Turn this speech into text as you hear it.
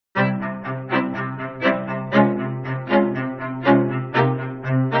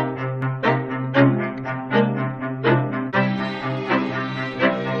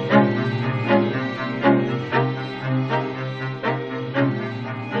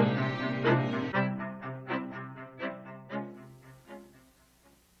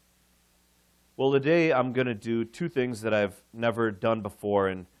Well, today I'm going to do two things that I've never done before.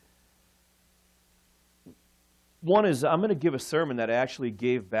 And one is I'm going to give a sermon that I actually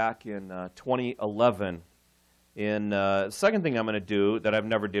gave back in 2011. And the second thing I'm going to do that I've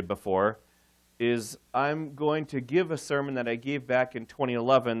never did before is I'm going to give a sermon that I gave back in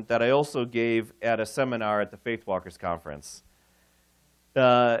 2011 that I also gave at a seminar at the Faith Walkers Conference.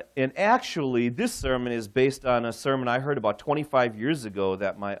 And actually, this sermon is based on a sermon I heard about 25 years ago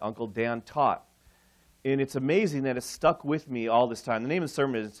that my Uncle Dan taught. And it's amazing that it's stuck with me all this time. The name of the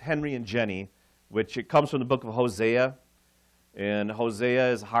sermon is Henry and Jenny, which it comes from the book of Hosea. And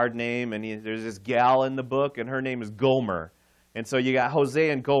Hosea is a hard name, and there's this gal in the book, and her name is Gomer. And so you got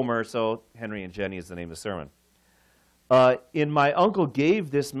Hosea and Gomer, so Henry and Jenny is the name of the sermon. And my uncle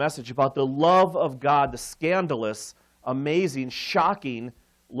gave this message about the love of God, the scandalous, amazing, shocking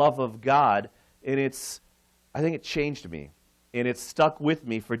love of God. And I think it changed me. And it's stuck with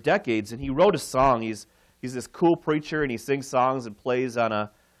me for decades. And he wrote a song. He's this cool preacher, and he sings songs and plays on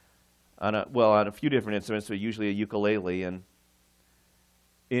a few different instruments, but usually a ukulele.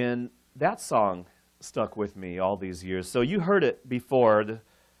 And that song stuck with me all these years. So you heard it before.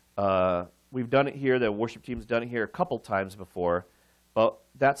 We've done it here. The worship team's done it here a couple times before. But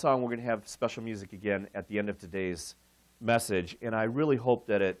that song, we're going to have special music again at the end of today's message. And I really hope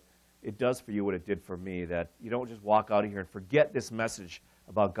that it does for you what it did for me, that you don't just walk out of here and forget this message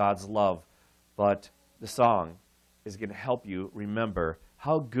about God's love, but the song is going to help you remember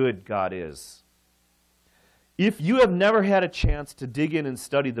how good God is. If you have never had a chance to dig in and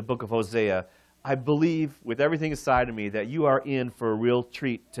study the book of Hosea, I believe with everything inside of me that you are in for a real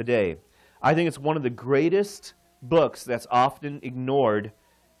treat today. I think it's one of the greatest books that's often ignored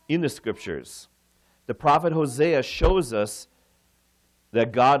in the Scriptures. The prophet Hosea shows us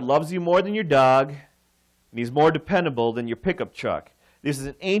that God loves you more than your dog, and He's more dependable than your pickup truck. This is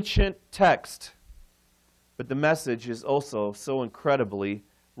an ancient text, but the message is also so incredibly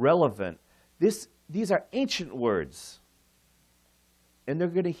relevant. These are ancient words, and they're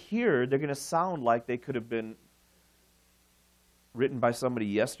going to sound like they could have been written by somebody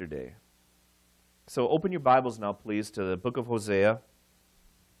yesterday. So open your Bibles now, please, to the book of Hosea.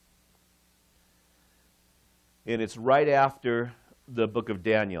 And it's right after the book of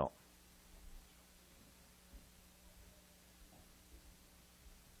Daniel.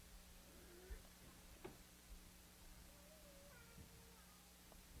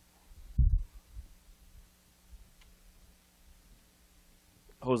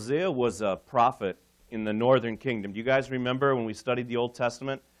 Hosea was a prophet in the northern kingdom. Do you guys remember when we studied the Old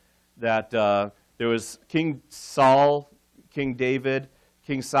Testament that there was King Saul, King David,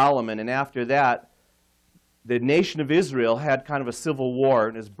 King Solomon, and after that, the nation of Israel had kind of a civil war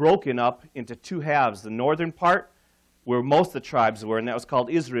and is broken up into two halves. The northern part, where most of the tribes were, and that was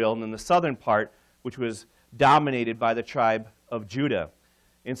called Israel, and then the southern part, which was dominated by the tribe of Judah.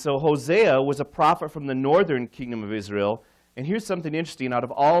 And so Hosea was a prophet from the northern kingdom of Israel. And here's something interesting. Out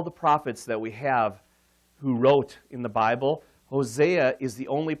of all the prophets that we have who wrote in the Bible, Hosea is the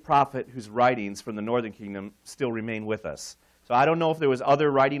only prophet whose writings from the northern kingdom still remain with us. So I don't know if there was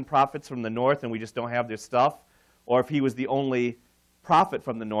other writing prophets from the north and we just don't have their stuff, or if he was the only prophet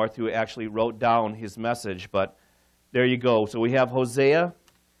from the north who actually wrote down his message. But there you go. So we have Hosea,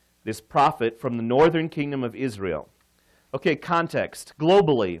 this prophet from the northern kingdom of Israel. Okay, context.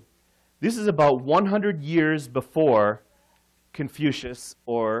 Globally, this is about 100 years before Confucius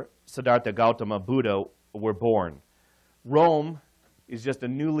or Siddhartha Gautama Buddha were born. Rome is just a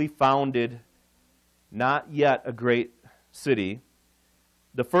newly founded, not yet a great city.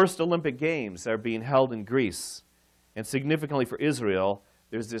 The first Olympic Games are being held in Greece. And significantly for Israel,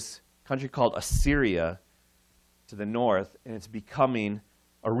 there's this country called Assyria to the north, and it's becoming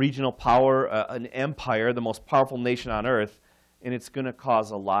a regional power, an empire, the most powerful nation on earth, and it's going to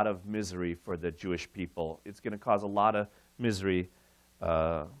cause a lot of misery for the Jewish people. It's going to cause a lot of misery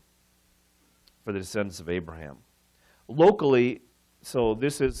for the descendants of Abraham. Locally, so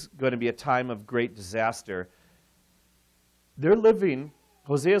this is going to be a time of great disaster.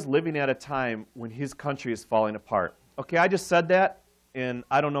 Hosea's living at a time when his country is falling apart. Okay, I just said that, and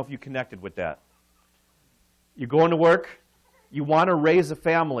I don't know if you connected with that. You're going to work. You want to raise a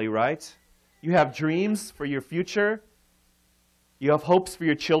family, right? You have dreams for your future. You have hopes for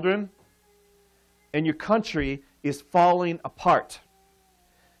your children. And your country is falling apart.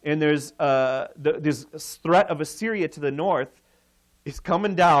 And there's this threat of Assyria to the north is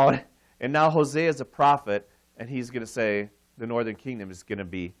coming down, and now Hosea is a prophet, and he's going to say the northern kingdom is going to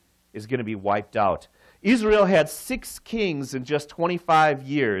be wiped out. Israel had 6 kings in just 25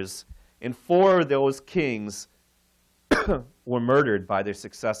 years, and 4 of those kings were murdered by their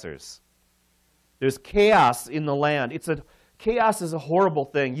successors. There's chaos in the land. Chaos is a horrible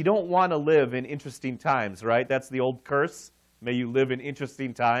thing. You don't want to live in interesting times, right? That's the old curse. May you live in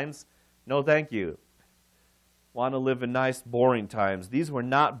interesting times. No, thank you. Want to live in nice, boring times. These were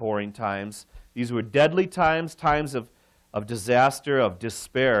not boring times. These were deadly times, times of disaster, of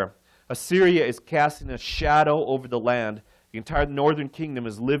despair. Assyria is casting a shadow over the land. The entire northern kingdom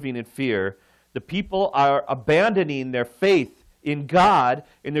is living in fear. The people are abandoning their faith in God,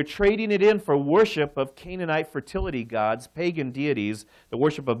 and they're trading it in for worship of Canaanite fertility gods, pagan deities, the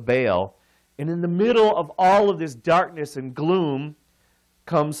worship of Baal. And in the middle of all of this darkness and gloom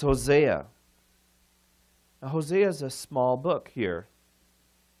comes Hosea. Now, Hosea is a small book here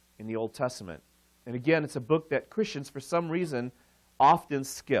in the Old Testament. And again, it's a book that Christians, for some reason, often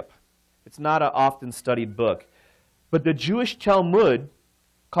skip. It's not an often studied book. But the Jewish Talmud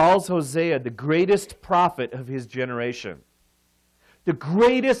calls Hosea the greatest prophet of his generation. The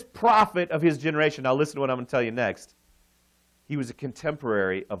greatest prophet of his generation. Now listen to what I'm going to tell you next. He was a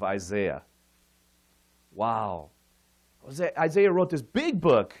contemporary of Isaiah. Wow. Isaiah wrote this big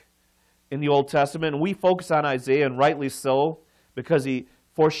book in the Old Testament, and we focus on Isaiah, and rightly so, because he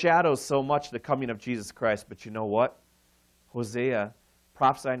foreshadows so much the coming of Jesus Christ. But you know what? Hosea,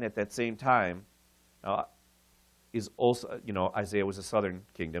 prophesying at that same time, is also, Isaiah was a southern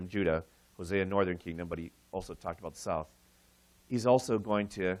kingdom, Judah, Hosea, northern kingdom, but he also talked about the south. He's also going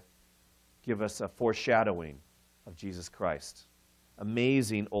to give us a foreshadowing of Jesus Christ.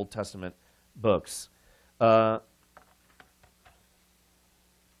 Amazing Old Testament books. I'm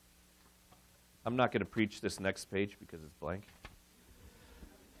not going to preach this next page because it's blank.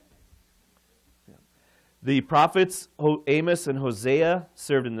 Yeah. The prophets Amos and Hosea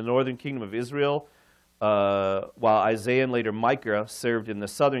served in the northern kingdom of Israel, while Isaiah and later Micah served in the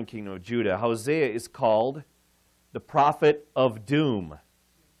southern kingdom of Judah. Hosea is called the prophet of doom.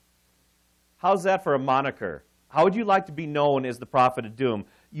 How's that for a moniker? How would you like to be known as the prophet of doom?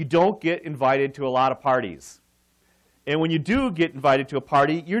 You don't get invited to a lot of parties. And when you do get invited to a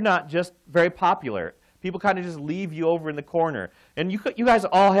party, you're not just very popular. People kind of just leave you over in the corner. And you guys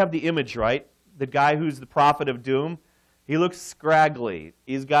all have the image, right? The guy who's the prophet of doom, he looks scraggly.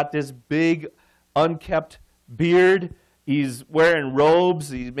 He's got this big, unkept beard. He's wearing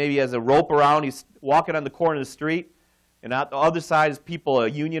robes. He maybe has a rope around. He's walking on the corner of the street. And on the other side is people, a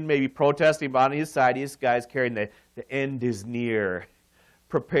union maybe protesting, but on his side, this guy's carrying the end is near.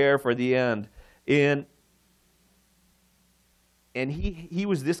 Prepare for the end. And he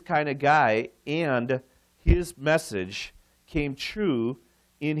was this kind of guy, and his message came true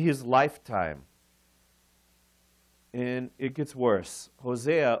in his lifetime. And it gets worse.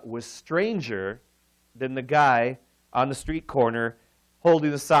 Hosea was stranger than the guy on the street corner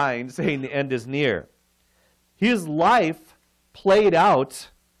holding the sign saying the end is near. His life played out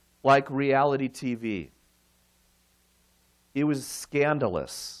like reality TV. It was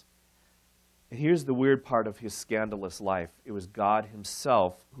scandalous. And here's the weird part of his scandalous life. It was God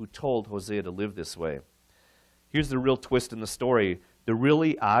himself who told Hosea to live this way. Here's the real twist in the story. The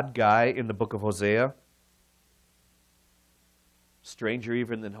really odd guy in the book of Hosea, stranger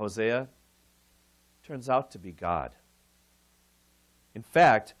even than Hosea, turns out to be God. In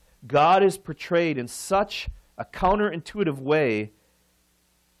fact, God is portrayed in such a counterintuitive way.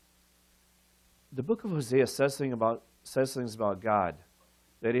 The book of Hosea says things about God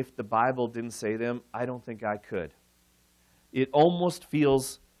that if the Bible didn't say them, I don't think I could. It almost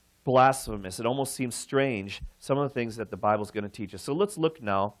feels blasphemous. It almost seems strange, some of the things that the Bible's going to teach us. So let's look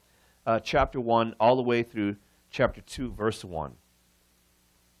now, chapter 1 all the way through chapter 2, verse 1.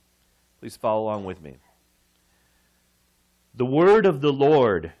 Please follow along with me. The word of the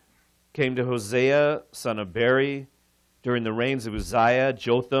Lord came to Hosea, son of Beri, during the reigns of Uzziah,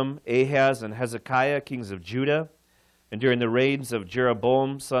 Jotham, Ahaz, and Hezekiah, kings of Judah, and during the reigns of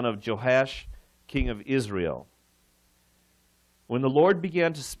Jeroboam, son of Joash, king of Israel. When the Lord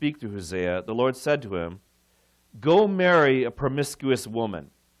began to speak to Hosea, the Lord said to him, "Go marry a promiscuous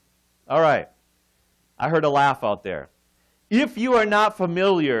woman." All right, I heard a laugh out there. If you are not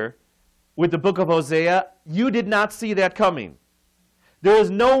familiar with the book of Hosea, you did not see that coming. There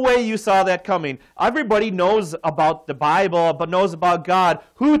is no way you saw that coming. Everybody knows about the Bible, but knows about God.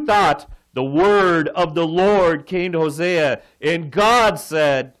 Who thought the word of the Lord came to Hosea, and God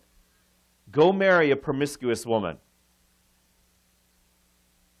said, "Go marry a promiscuous woman"?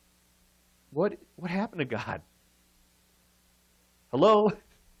 What happened to God? Hello?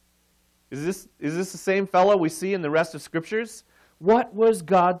 Is this the same fellow we see in the rest of Scriptures? What was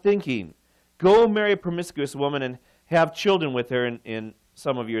God thinking? Go marry a promiscuous woman and have children with her. And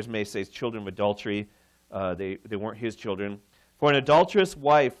some of yours may say children of adultery. They weren't his children. For an adulterous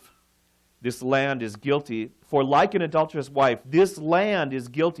wife this land is guilty. For like an adulterous wife, this land is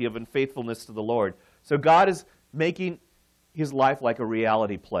guilty of unfaithfulness to the Lord. So God is making his life like a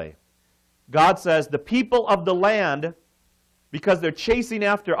reality play. God says, the people of the land, because they're chasing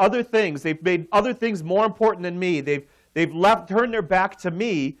after other things, they've made other things more important than me, they've turned their back to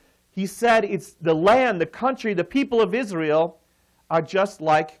me. He said it's the land, the country, the people of Israel are just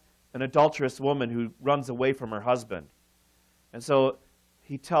like an adulterous woman who runs away from her husband. And so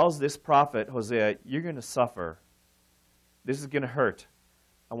he tells this prophet, Hosea, you're going to suffer. This is going to hurt.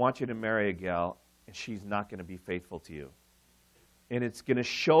 I want you to marry a gal, and she's not going to be faithful to you. And it's going to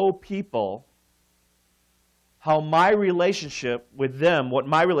show people how my relationship with them, what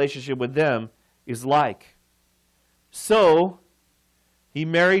my relationship with them is like. So he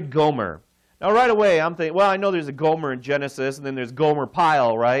married Gomer. Now right away I'm thinking, well, I know there's a Gomer in Genesis, and then there's Gomer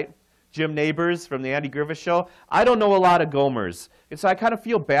Pyle, right? Jim Neighbors from the Andy Griffith Show. I don't know a lot of Gomers. And so I kind of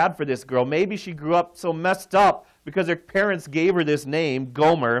feel bad for this girl. Maybe she grew up so messed up because her parents gave her this name,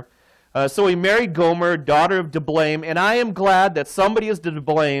 Gomer. So he married Gomer, daughter of Diblaim, and I am glad that somebody is to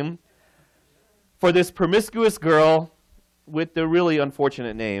blame for this promiscuous girl with the really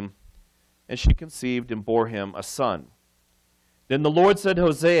unfortunate name. And she conceived and bore him a son. Then the Lord said to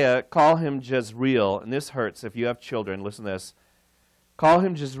Hosea, call him Jezreel. And this hurts if you have children. Listen to this. Call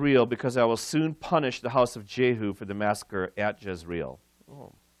him Jezreel, because I will soon punish the house of Jehu for the massacre at Jezreel.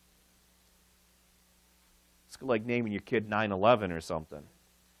 Oh. It's like naming your kid 9/11 or something.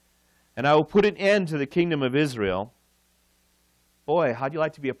 And I will put an end to the kingdom of Israel. Boy, how'd you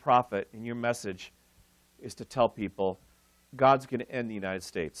like to be a prophet and your message is to tell people God's going to end the United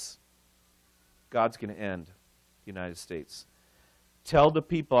States. God's going to end the United States. Tell the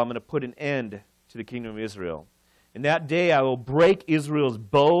people I'm going to put an end to the kingdom of Israel. In that day I will break Israel's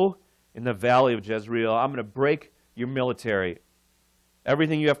bow in the valley of Jezreel. I'm going to break your military.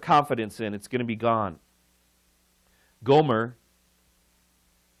 Everything you have confidence in, it's going to be gone. Gomer,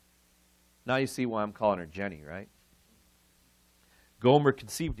 now you see why I'm calling her Jenny, right? Gomer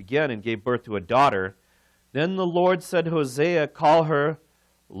conceived again and gave birth to a daughter. Then the Lord said to Hosea, call her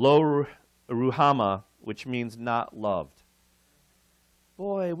Lo-Ruhamah, which means not loved.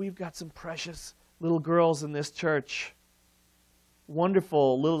 Boy, we've got some precious little girls in this church.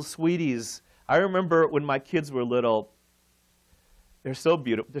 Wonderful little sweeties. I remember when my kids were little, they're so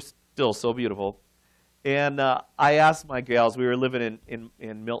beautiful. They're still so beautiful. And I asked my gals, we were living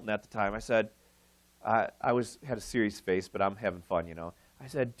in Milton at the time, I said, I had a serious face, but I'm having fun, you know. I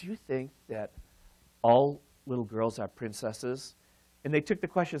said, do you think that all little girls are princesses? And they took the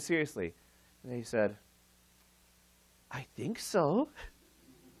question seriously. And they said, I think so.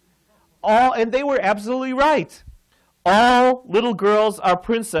 And they were absolutely right. All little girls are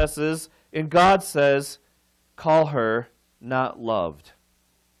princesses, and God says, call her not loved.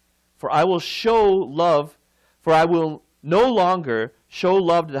 For I will no longer show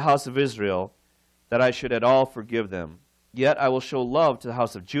love to the house of Israel, that I should at all forgive them. Yet I will show love to the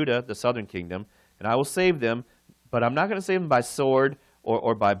house of Judah, the southern kingdom, and I will save them, but I'm not going to save them by sword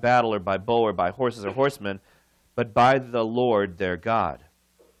or by battle or by bow or by horses or horsemen, but by the Lord their God.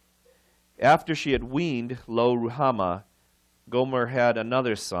 After she had weaned Lo-Ruhamah, Gomer had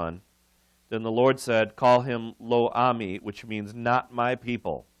another son. Then the Lord said, call him Lo-Ami, which means not my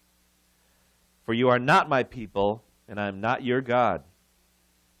people. For you are not my people, and I am not your God.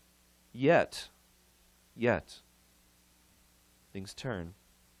 Yet, things turn.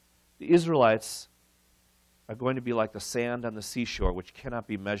 The Israelites are going to be like the sand on the seashore, which cannot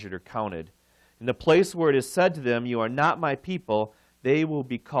be measured or counted. In the place where it is said to them, you are not my people, they will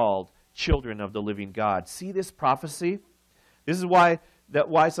be called children of the living God. See this prophecy? This is why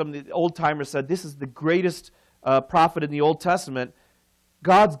some of the old-timers said this is the greatest prophet in the Old Testament.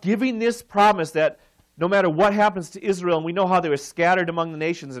 God's giving this promise that no matter what happens to Israel, and we know how they were scattered among the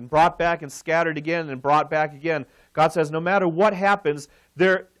nations and brought back and scattered again and brought back again. God says no matter what happens,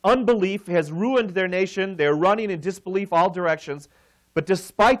 their unbelief has ruined their nation. They're running in disbelief all directions. But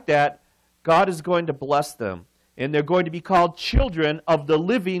despite that, God is going to bless them. And they're going to be called children of the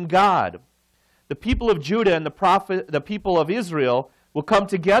living God. The people of Judah and the people of Israel will come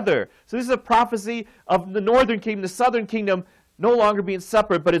together. So this is a prophecy of the northern kingdom, the southern kingdom, no longer being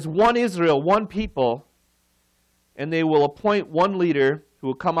separate, but it's one Israel, one people. And they will appoint one leader who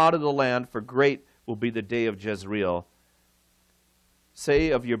will come out of the land, for great will be the day of Jezreel. Say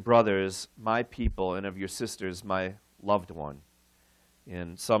of your brothers, my people, and of your sisters, my loved one.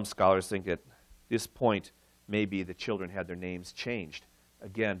 And some scholars think at this point, maybe the children had their names changed,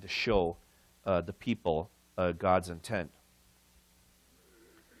 again, to show the people God's intent.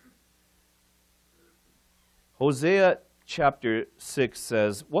 Hosea chapter 6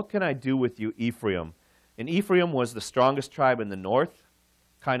 says, "What can I do with you, Ephraim?" And Ephraim was the strongest tribe in the north,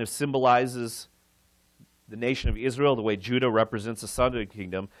 kind of symbolizes the nation of Israel, the way Judah represents the southern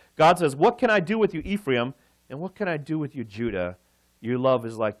kingdom. God says, "What can I do with you, Ephraim? And what can I do with you, Judah? Your love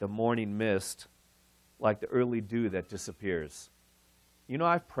is like the morning mist, like the early dew that disappears." You know,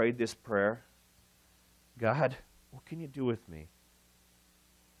 I've prayed this prayer. God, what can you do with me?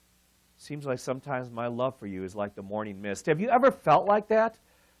 Seems like sometimes my love for you is like the morning mist. Have you ever felt like that?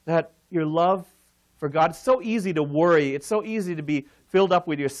 That your love for God, it's so easy to worry. It's so easy to be filled up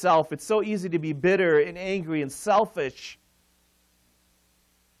with yourself. It's so easy to be bitter and angry and selfish.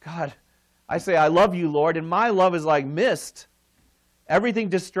 God, I say, I love you, Lord, and my love is like mist. Everything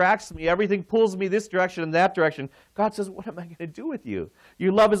distracts me. Everything pulls me this direction and that direction. God says, what am I going to do with you?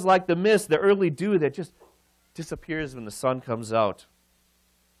 Your love is like the mist, the early dew that just disappears when the sun comes out.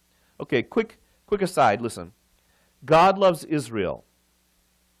 Okay, quick aside, listen. God loves Israel.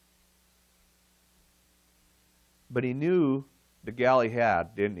 But he knew the gal he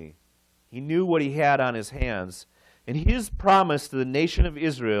had, didn't he? He knew what he had on his hands. And his promise to the nation of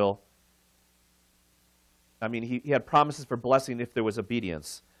Israel, I mean, he had promises for blessing if there was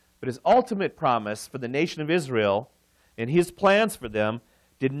obedience. But his ultimate promise for the nation of Israel and his plans for them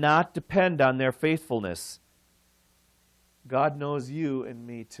did not depend on their faithfulness. God knows you and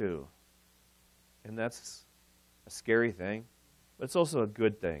me too. And that's a scary thing, but it's also a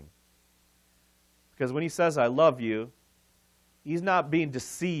good thing. Because when he says, I love you, he's not being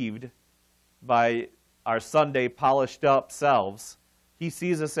deceived by our Sunday polished up selves. He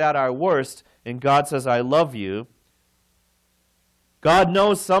sees us at our worst, and God says, I love you. God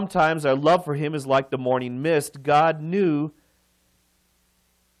knows sometimes our love for him is like the morning mist. God knew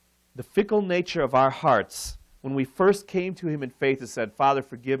the fickle nature of our hearts. When we first came to him in faith and said, Father,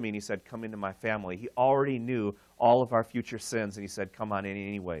 forgive me, and he said, come into my family, he already knew all of our future sins, and he said, come on in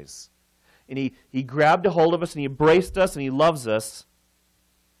anyways. And he grabbed a hold of us, and he embraced us, and he loves us.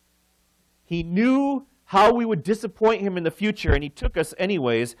 He knew how we would disappoint him in the future, and he took us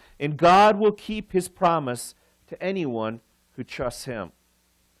anyways, and God will keep his promise to anyone who trusts him.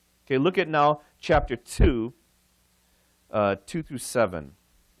 Okay, look at now chapter 2, 2 through 7.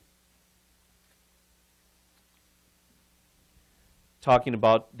 Talking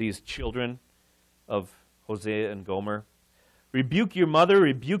about these children of Hosea and Gomer. Rebuke your mother,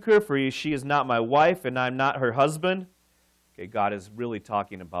 rebuke her, for she is not my wife, and I'm not her husband. Okay, God is really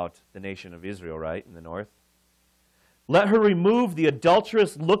talking about the nation of Israel, right, in the north. Let her remove the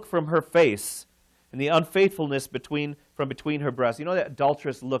adulterous look from her face and the unfaithfulness from between her breasts. You know that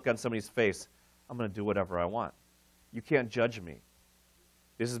adulterous look on somebody's face? I'm going to do whatever I want. You can't judge me.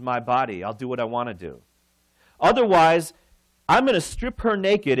 This is my body. I'll do what I want to do. Otherwise, I'm going to strip her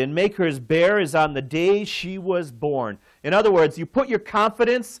naked and make her as bare as on the day she was born. In other words, you put your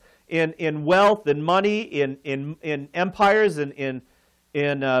confidence in wealth and money, in empires, and in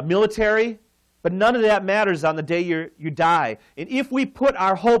military, but none of that matters on the day you die. And if we put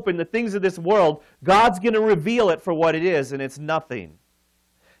our hope in the things of this world, God's going to reveal it for what it is, and it's nothing.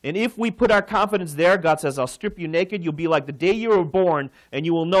 And if we put our confidence there, God says, I'll strip you naked. You'll be like the day you were born, and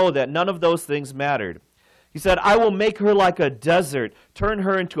you will know that none of those things mattered. He said, I will make her like a desert, turn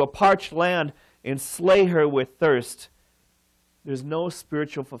her into a parched land, and slay her with thirst. There's no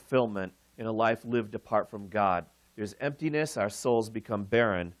spiritual fulfillment in a life lived apart from God. There's emptiness. Our souls become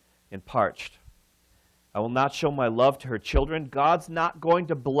barren and parched. I will not show my love to her children. God's not going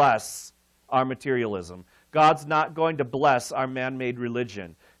to bless our materialism. God's not going to bless our man-made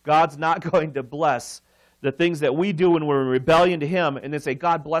religion. God's not going to bless the things that we do when we're in rebellion to him and then say,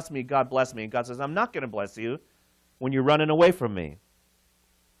 God bless me, God bless me. And God says, I'm not going to bless you when you're running away from me.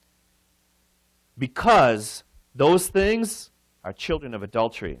 Because those things are children of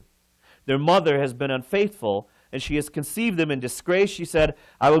adultery. Their mother has been unfaithful, and she has conceived them in disgrace. She said,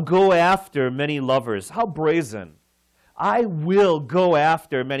 I will go after many lovers. How brazen. I will go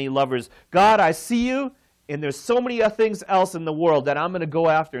after many lovers. God, I see you, and there's so many things else in the world that I'm going to go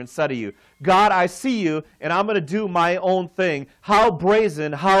after instead of you. God, I see you, and I'm going to do my own thing. How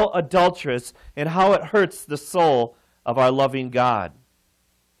brazen, how adulterous, and how it hurts the soul of our loving God.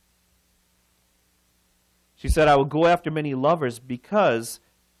 She said, I will go after many lovers because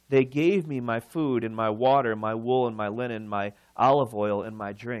they gave me my food and my water, my wool and my linen, my olive oil and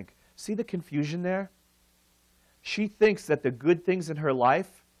my drink. See the confusion there? She thinks that the good things in her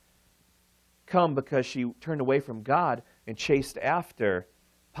life come because she turned away from God and chased after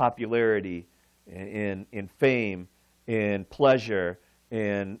popularity and fame and pleasure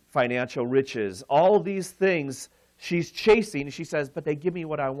and financial riches. All these things she's chasing. She says, but they give me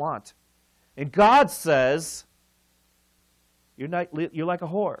what I want. And God says, You're like a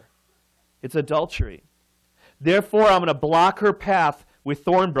whore. It's adultery. Therefore, I'm going to block her path with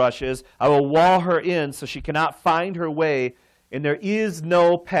thorn brushes. I will wall her in so she cannot find her way. And there is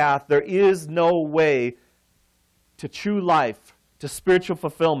no path, there is no way to true life, to spiritual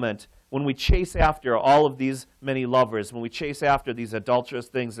fulfillment when we chase after all of these many lovers, when we chase after these adulterous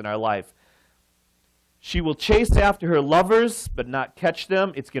things in our life. She will chase after her lovers, but not catch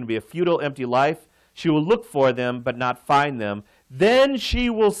them. It's going to be a futile, empty life. She will look for them, but not find them. Then she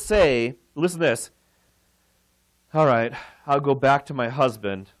will say, listen to this, all right, I'll go back to my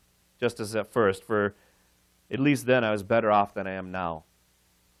husband, just as at first, for at least then I was better off than I am now.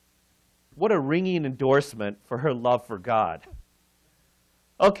 What a ringing endorsement for her love for God.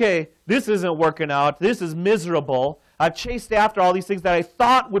 Okay, this isn't working out. This is miserable. I've chased after all these things that I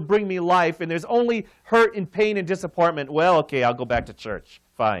thought would bring me life, and there's only hurt and pain and disappointment. Well, okay, I'll go back to church.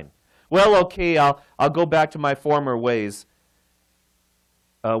 Fine. Well, okay, I'll go back to my former ways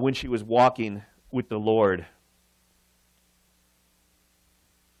when she was walking with the Lord.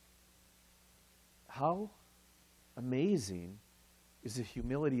 How amazing is the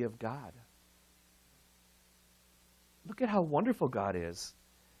humility of God. Look at how wonderful God is.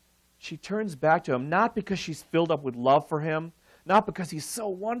 She turns back to him, not because she's filled up with love for him, not because he's so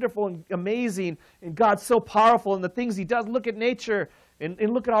wonderful and amazing, and God's so powerful, and the things he does, look at nature, and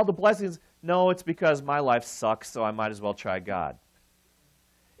look at all the blessings. No, it's because my life sucks, so I might as well try God.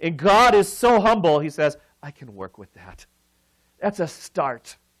 And God is so humble, he says, I can work with that. That's a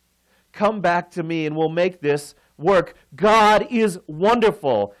start. Come back to me, and we'll make this work. God is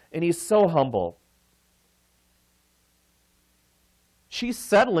wonderful, and he's so humble. She's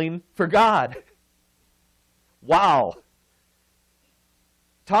settling for God. Wow.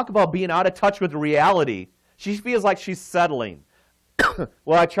 Talk about being out of touch with reality. She feels like she's settling.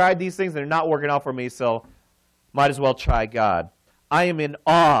 Well, I tried these things, and they're not working out for me, so might as well try God. I am in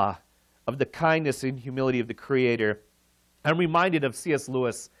awe of the kindness and humility of the Creator. I'm reminded of C.S.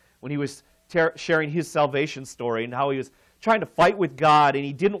 Lewis when he was sharing his salvation story and how he was trying to fight with God, and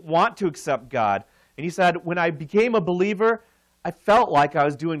he didn't want to accept God. And he said, when I became a believer, I felt like I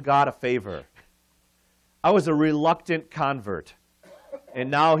was doing God a favor. I was a reluctant convert.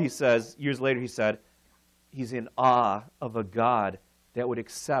 And now he says, years later he said, he's in awe of a God that would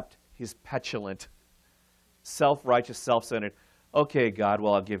accept his petulant, self-righteous, self-centered, okay, God,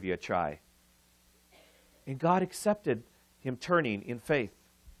 well, I'll give you a try. And God accepted him turning in faith.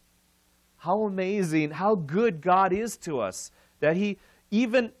 How amazing, how good God is to us, that he,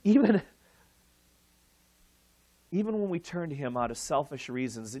 even when we turn to him out of selfish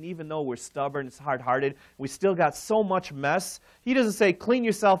reasons, and even though we're stubborn, it's hard-hearted, we still got so much mess, he doesn't say, clean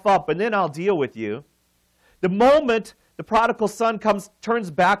yourself up, and then I'll deal with you. The moment the prodigal son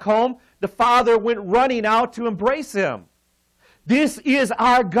turns back home, the father went running out to embrace him. This is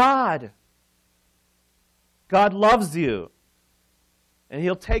our God. God loves you. And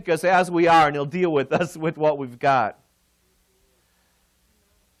he'll take us as we are, and he'll deal with us with what we've got.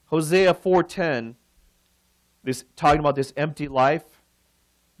 Hosea 4:10, talking about this empty life.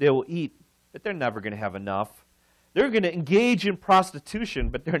 They will eat, but they're never going to have enough. They're going to engage in prostitution,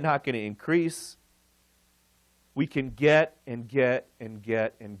 but they're not going to increase. We can get and get and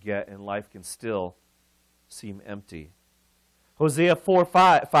get and get, and life can still seem empty. Hosea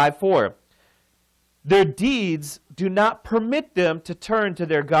 5:4. Their deeds do not permit them to turn to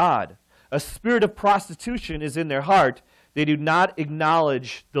their God. A spirit of prostitution is in their heart. They do not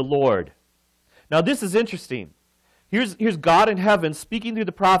acknowledge the Lord. Now this is interesting. Here's God in heaven speaking through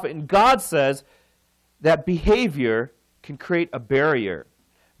the prophet, and God says that behavior can create a barrier.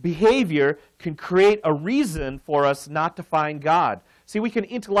 Behavior can create a reason for us not to find God. See, we can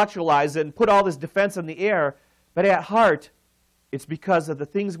intellectualize it and put all this defense in the air, but at heart, it's because of the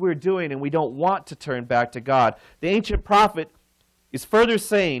things we're doing and we don't want to turn back to God. The ancient prophet is further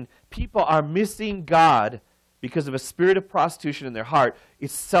saying people are missing God because of a spirit of prostitution in their heart.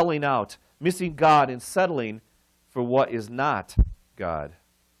 It's selling out, missing God and settling for what is not God.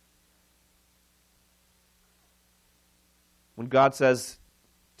 When God says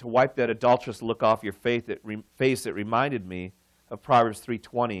to wipe that adulterous look off your face, it reminded me of Proverbs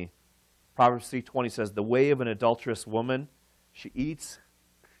 3:20. Proverbs 3:20 says, the way of an adulterous woman, she eats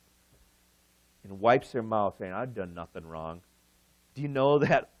and wipes her mouth saying, I've done nothing wrong. Do you know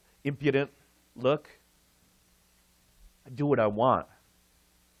that impudent look? I do what I want.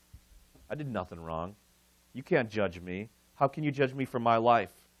 I did nothing wrong. You can't judge me. How can you judge me for my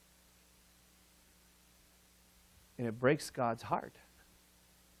life? And it breaks God's heart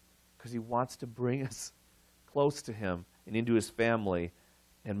because he wants to bring us close to him and into his family.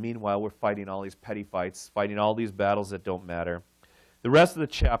 And meanwhile, we're fighting all these petty fights, fighting all these battles that don't matter. The rest of the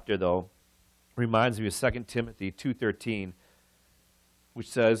chapter, though, reminds me of 2 Timothy 2:13, which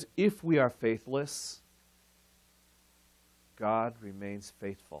says, if we are faithless, God remains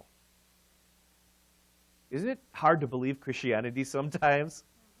faithful. Isn't it hard to believe Christianity sometimes?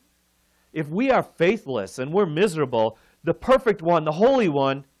 If we are faithless and we're miserable, the perfect one, the Holy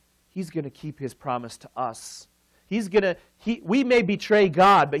One, he's going to keep his promise to us. We may betray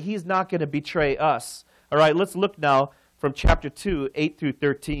God, but he's not going to betray us. All right, let's look now from chapter 2, 8 through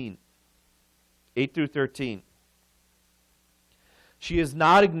 13. 8 through 13. She has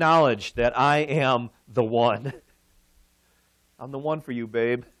not acknowledged that I am the one. I'm the one for you,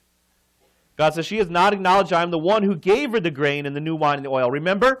 babe. God says she has not acknowledged I am the one who gave her the grain and the new wine and the oil.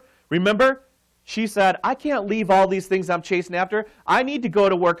 Remember? She said, I can't leave all these things I'm chasing after. I need to go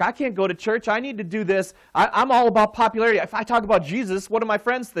to work. I can't go to church. I need to do this. I'm all about popularity. If I talk about Jesus, what do my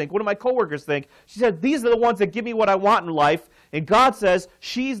friends think? What do my coworkers think? She said, these are the ones that give me what I want in life. And God says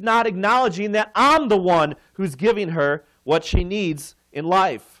she's not acknowledging that I'm the one who's giving her what she needs in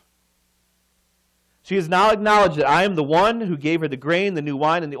life. She has now acknowledged that I am the one who gave her the grain, the new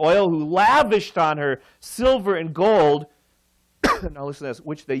wine, and the oil, who lavished on her silver and gold, now listen to this,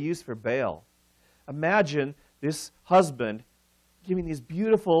 which they used for Baal. Imagine this husband giving these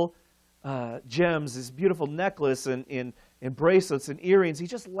beautiful gems, this beautiful necklace and bracelets and earrings. He's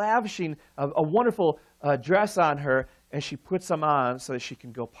just lavishing a wonderful dress on her, and she puts them on so that she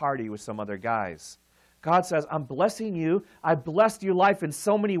can go party with some other guys. God says, I'm blessing you. I blessed your life in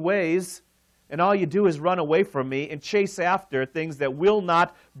so many ways, and all you do is run away from me and chase after things that will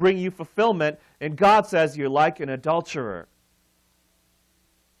not bring you fulfillment. And God says you're like an adulterer.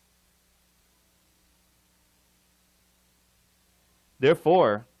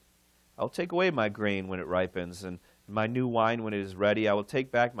 Therefore, I'll take away my grain when it ripens, and my new wine when it is ready. I will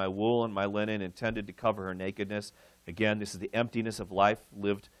take back my wool and my linen intended to cover her nakedness. Again, this is the emptiness of life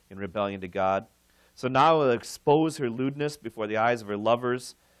lived in rebellion to God. So now I will expose her lewdness before the eyes of her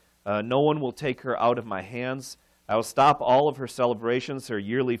lovers. No one will take her out of my hands. I will stop all of her celebrations, her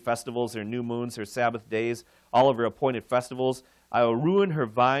yearly festivals, her new moons, her Sabbath days, all of her appointed festivals. I will ruin her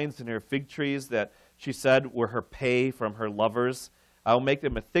vines and her fig trees that she said were her pay from her lovers. I will make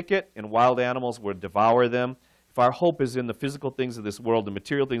them a thicket, and wild animals will devour them. If our hope is in the physical things of this world, the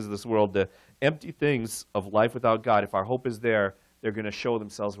material things of this world, the empty things of life without God, if our hope is there, they're going to show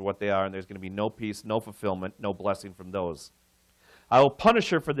themselves for what they are, and there's going to be no peace, no fulfillment, no blessing from those. I will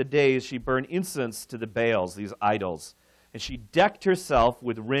punish her for the days she burned incense to the Baals, these idols. And she decked herself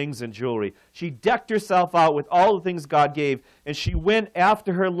with rings and jewelry. She decked herself out with all the things God gave, and she went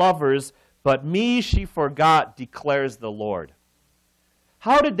after her lovers, but me she forgot, declares the Lord.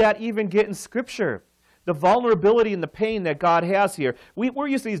 How did that even get in Scripture? The vulnerability and the pain that God has here. We're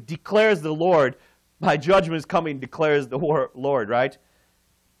used to these declares the Lord. My judgment is coming, declares the Lord, right?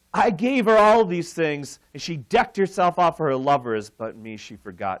 I gave her all these things, and she decked herself out for her lovers, but me she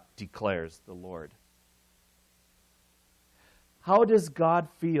forgot, declares the Lord. How does God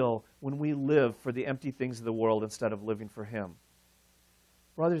feel when we live for the empty things of the world instead of living for Him?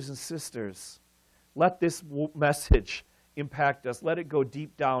 Brothers and sisters, let this message impact us. Let it go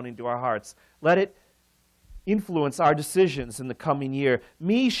deep down into our hearts. Let it influence our decisions in the coming year.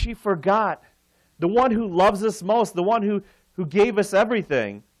 Me she forgot. The one who loves us most, the one who gave us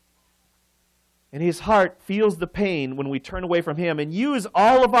everything. And his heart feels the pain when we turn away from him and use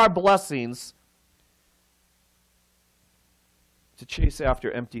all of our blessings to chase after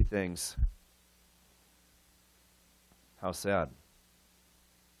empty things. How sad.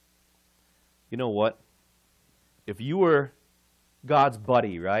 You know what? If you were God's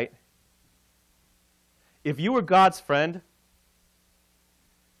buddy, right? If you were God's friend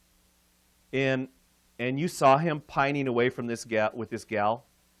and you saw him pining away from this gal with this gal,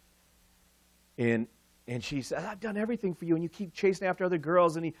 and she said, I've done everything for you, and you keep chasing after other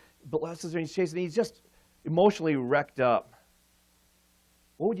girls, and he blesses her, and he's just emotionally wrecked up.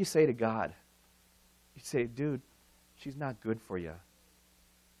 What would you say to God? You'd say, dude, she's not good for you.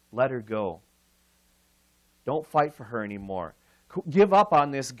 Let her go. Don't fight for her anymore. Give up on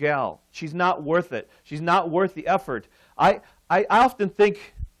this gal. She's not worth it. She's not worth the effort. I often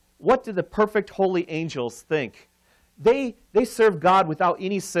think, what do the perfect holy angels think? They serve God without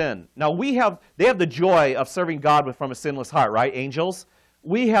any sin. Now they have the joy of serving God from a sinless heart, right, angels?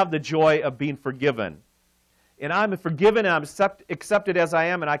 We have the joy of being forgiven. And I'm forgiven and I'm accepted as I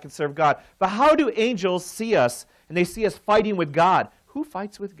am, and I can serve God. But how do angels see us? And they see us fighting with God. Who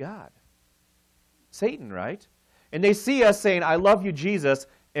fights with God? Satan, right? And they see us saying, I love you, Jesus,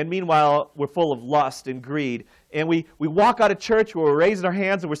 and meanwhile, we're full of lust and greed. And we walk out of church where we're raising our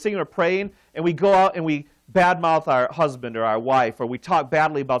hands and we're singing or praying, and we go out and we badmouth our husband or our wife, or we talk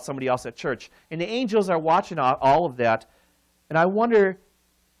badly about somebody else at church. And the angels are watching all of that. And I wonder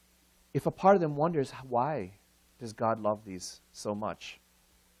if a part of them wonders, why does God love these so much?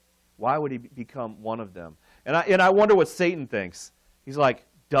 Why would he become one of them? And I wonder what Satan thinks. He's like,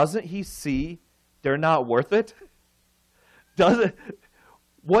 doesn't he see they're not worth it?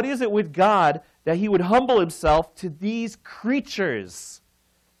 What is it with God that he would humble himself to these creatures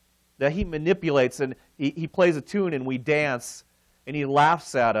that he manipulates, and he plays a tune and we dance and he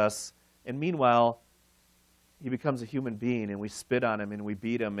laughs at us, and meanwhile he becomes a human being and we spit on him and we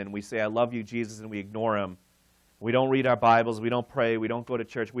beat him and we say, I love you, Jesus, and we ignore him. We don't read our Bibles, we don't pray, we don't go to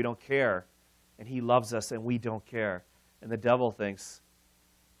church, we don't care. And he loves us and we don't care. And the devil thinks,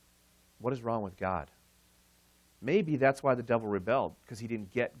 what is wrong with God? Maybe that's why the devil rebelled, because he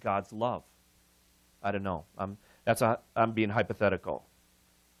didn't get God's love. I don't know. I'm being hypothetical.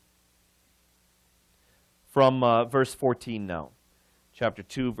 From verse 14 now. Chapter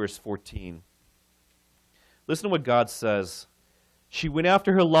 2, verse 14. Listen to what God says. She went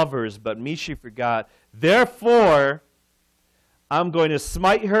after her lovers, but me she forgot. Therefore, I'm going to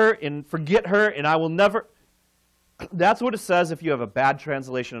smite her and forget her, and I will never... That's what it says if you have a bad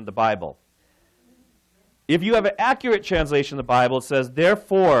translation of the Bible. If you have an accurate translation of the Bible, it says,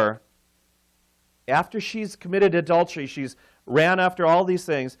 therefore, after she's committed adultery, she's ran after all these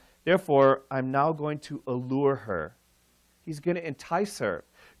things, therefore, I'm now going to allure her. He's going to entice her.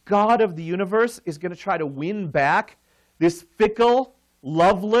 God of the universe is going to try to win back this fickle,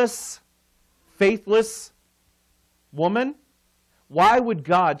 loveless, faithless woman. Why would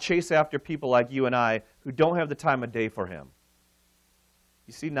God chase after people like you and I who don't have the time of day for him?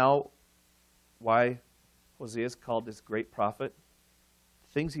 You see now why Hosea is called this great prophet?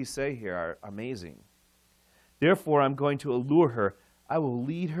 The things he say here are amazing. Therefore, I'm going to allure her. I will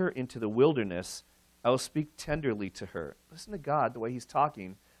lead her into the wilderness. I will speak tenderly to her. Listen to God, the way he's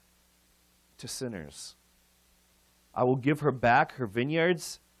talking to sinners. I will give her back her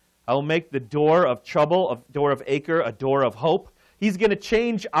vineyards. I will make the door of trouble, a door of acre, a door of hope. He's going to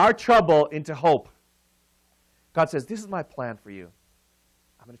change our trouble into hope. God says, this is my plan for you.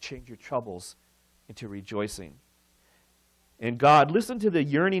 I'm going to change your troubles into rejoicing. And God, listen to the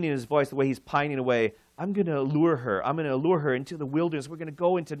yearning in his voice, the way he's pining away. I'm going to allure her. I'm going to allure her into the wilderness. We're going to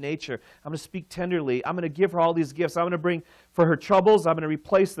go into nature. I'm going to speak tenderly. I'm going to give her all these gifts. I'm going to bring for her troubles. I'm going to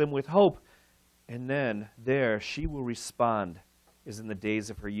replace them with hope. And then there she will respond, is in the days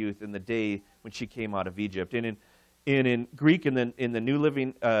of her youth, in the day when she came out of Egypt. And in Greek, in the New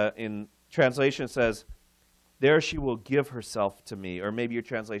Living in translation, it says, there she will give herself to me. Or maybe your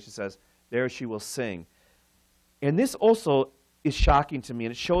translation says, there she will sing. And this also is shocking to me,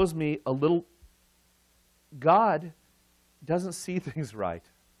 and it shows me a little, God doesn't see things right.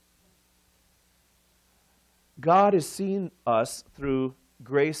 God is seeing us through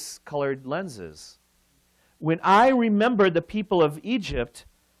grace-colored lenses. When I remember the people of Egypt,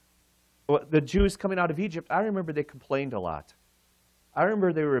 the Jews coming out of Egypt, I remember they complained a lot. I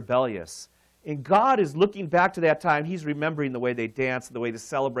remember they were rebellious. And God is looking back to that time. He's remembering the way they danced, the way they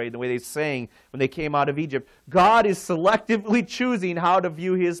celebrated, the way they sang when they came out of Egypt. God is selectively choosing how to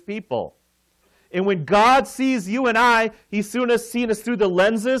view his people. And when God sees you and I, he's seen us through the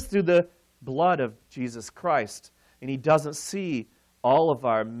lenses, through the blood of Jesus Christ. And he doesn't see all of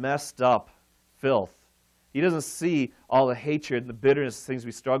our messed up filth. He doesn't see all the hatred and the bitterness, things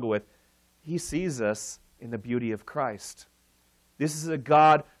we struggle with. He sees us in the beauty of Christ. This is a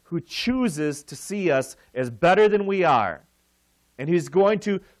God who chooses to see us as better than we are. And he's going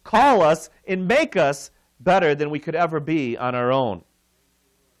to call us and make us better than we could ever be on our own.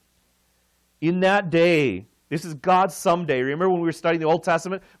 In that day, this is God's someday. Remember when we were studying the Old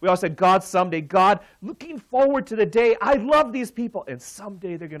Testament? We all said God's someday. God looking forward to the day, I love these people, and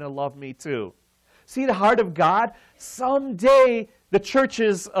someday they're going to love me too. See the heart of God? Someday the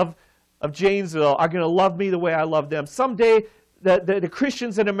churches of Janesville are going to love me the way I love them. Someday the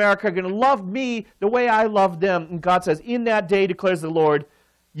Christians in America are going to love me the way I love them. And God says, in that day, declares the Lord,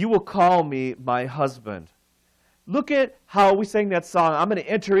 you will call me my husband. Look at how we sang that song, I'm going to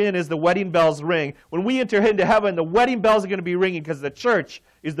enter in as the wedding bells ring. When we enter into heaven, the wedding bells are going to be ringing because the church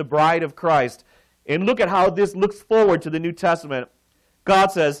is the bride of Christ. And look at how this looks forward to the New Testament.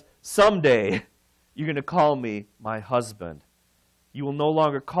 God says, someday you're going to call me my husband. You will no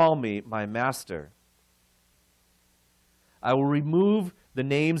longer call me my master. I will remove the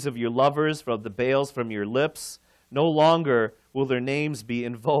names of your lovers from the Baals from your lips. No longer will their names be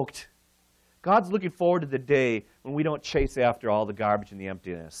invoked. God's looking forward to the day when we don't chase after all the garbage and the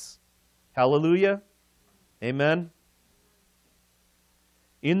emptiness. Hallelujah. Amen.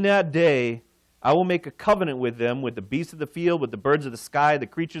 In that day, I will make a covenant with them, with the beasts of the field, with the birds of the sky, the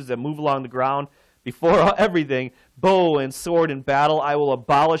creatures that move along the ground. Before everything, bow and sword and battle, I will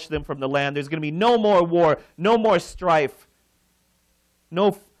abolish them from the land. There's going to be no more war, no more strife,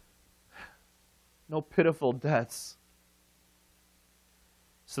 no pitiful deaths,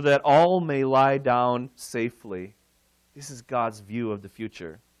 so that all may lie down safely. This is God's view of the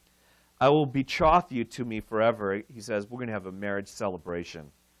future. I will betroth you to me forever. He says, we're going to have a marriage celebration.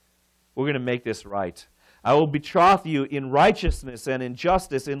 We're going to make this right. I will betroth you in righteousness and in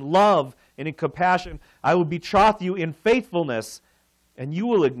justice, in love and in compassion. I will betroth you in faithfulness, and you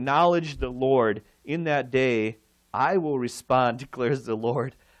will acknowledge the Lord. In that day, I will respond, declares the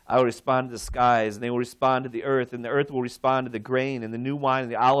Lord. I will respond to the skies, and they will respond to the earth, and the earth will respond to the grain, and the new wine,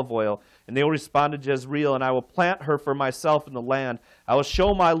 and the olive oil, and they will respond to Jezreel, and I will plant her for myself in the land. I will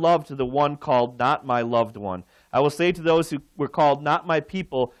show my love to the one called not my loved one. I will say to those who were called not my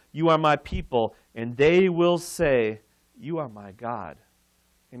people, you are my people, and they will say, you are my God.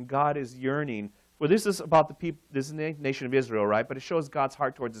 And God is yearning. Well, this is about the people, this is the nation of Israel, right? But it shows God's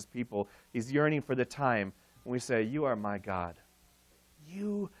heart towards his people. He's yearning for the time when we say, you are my God.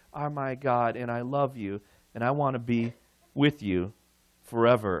 You are my God, and I love you, and I want to be with you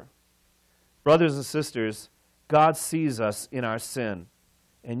forever. Brothers and sisters, God sees us in our sin,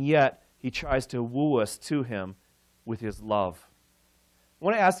 and yet he tries to woo us to him with his love. I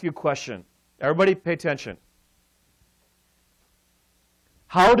want to ask you a question. Everybody pay attention.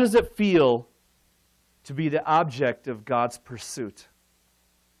 How does it feel to be the object of God's pursuit?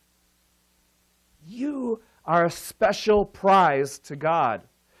 You are a special prize to God.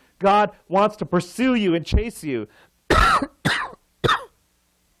 God wants to pursue you and chase you.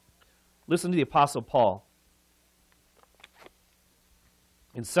 Listen to the Apostle Paul.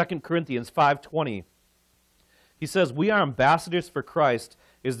 In 2 Corinthians 5:20, he says, we are ambassadors for Christ,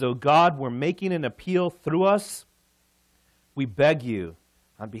 as though God were making an appeal through us. We beg you,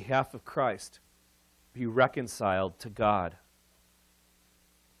 on behalf of Christ, be reconciled to God.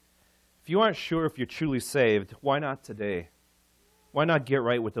 If you aren't sure if you're truly saved, why not today? Why not get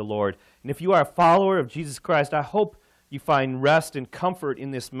right with the Lord? And if you are a follower of Jesus Christ, I hope you find rest and comfort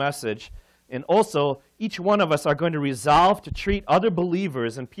in this message. And also, each one of us are going to resolve to treat other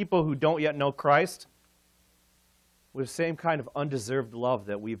believers and people who don't yet know Christ with the same kind of undeserved love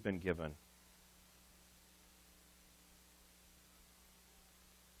that we've been given.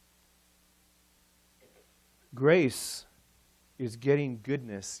 Grace is getting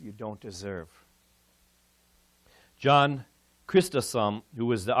goodness you don't deserve. John Chrysostom, who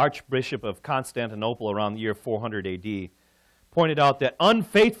was the Archbishop of Constantinople around the year 400 AD, pointed out that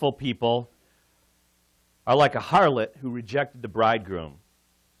unfaithful people are like a harlot who rejected the bridegroom,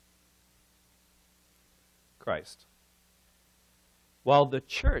 Christ. While the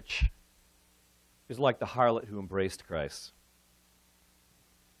church is like the harlot who embraced Christ.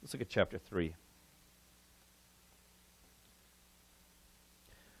 Let's look at chapter 3.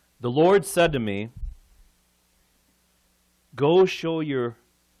 The Lord said to me, go show your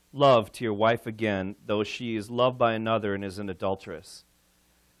love to your wife again, though she is loved by another and is an adulteress.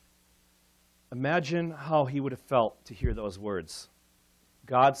 Imagine how he would have felt to hear those words.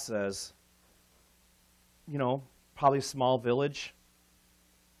 God says, probably a small village.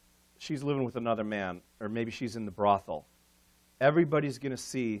 She's living with another man, or maybe she's in the brothel. Everybody's going to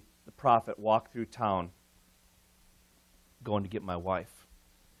see the prophet walk through town going to get my wife.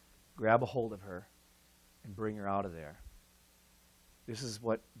 Grab a hold of her and bring her out of there. This is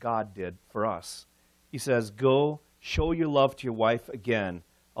what God did for us. He says, go show your love to your wife again,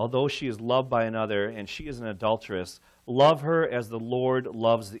 although she is loved by another and she is an adulteress. Love her as the Lord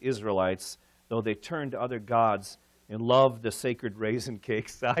loves the Israelites, though they turned to other gods and loved the sacred raisin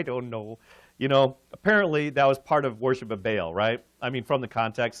cakes. I don't know. Apparently that was part of worship of Baal, right? I mean, from the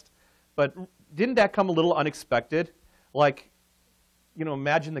context. But didn't that come a little unexpected? Like,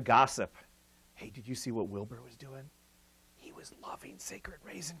 imagine the gossip. Hey, did you see what Wilbur was doing? He was loving sacred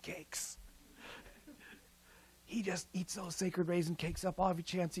raisin cakes. He just eats those sacred raisin cakes up every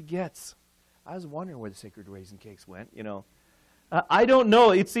chance he gets. I was wondering where the sacred raisin cakes went, I don't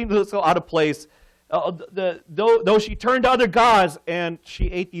know. It seemed so out of place. Though she turned to other gods and she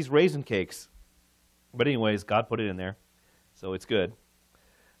ate these raisin cakes. But anyways, God put it in there, so it's good.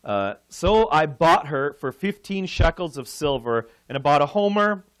 So I bought her for 15 shekels of silver and about a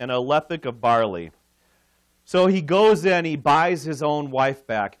homer and a lethek of barley. So he goes in, he buys his own wife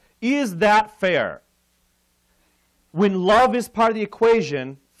back. Is that fair? When love is part of the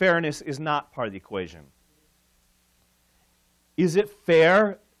equation, fairness is not part of the equation. Is it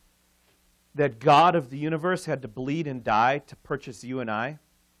fair that God of the universe had to bleed and die to purchase you and I?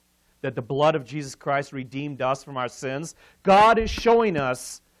 that the blood of Jesus Christ redeemed us from our sins. God is showing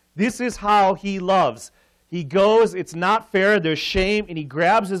us this is how he loves. He goes, it's not fair, there's shame, and he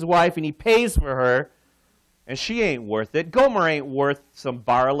grabs his wife and he pays for her, and she ain't worth it. Gomer ain't worth some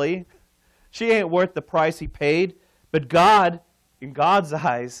barley. She ain't worth the price he paid. But God, in God's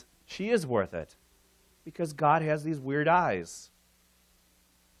eyes, she is worth it because God has these weird eyes.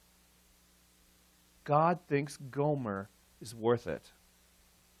 God thinks Gomer is worth it.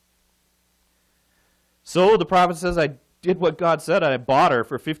 So the prophet says, I did what God said. I bought her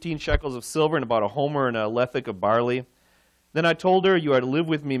for 15 shekels of silver and about a homer and a lethek of barley. Then I told her, you are to live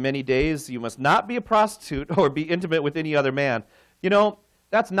with me many days. You must not be a prostitute or be intimate with any other man. You know,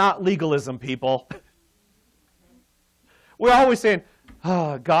 that's not legalism, people. We're always saying,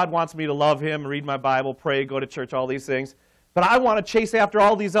 oh, God wants me to love him, read my Bible, pray, go to church, all these things. But I want to chase after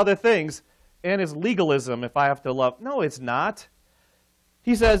all these other things. And it's legalism if I have to love. No, it's not.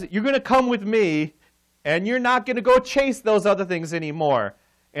 He says, you're going to come with me, and you're not going to go chase those other things anymore.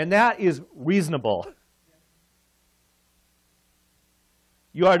 And that is reasonable.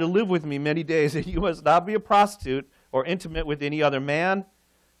 You are to live with me many days, and you must not be a prostitute or intimate with any other man,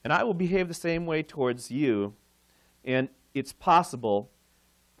 and I will behave the same way towards you. And it's possible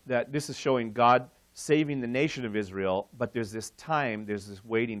that this is showing God saving the nation of Israel, but there's this time, there's this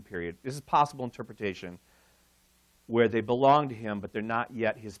waiting period. This is possible interpretation where they belong to him, but they're not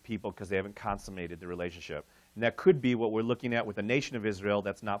yet his people because they haven't consummated the relationship. And that could be what we're looking at with the nation of Israel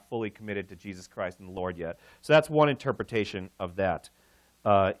that's not fully committed to Jesus Christ and the Lord yet. So that's one interpretation of that.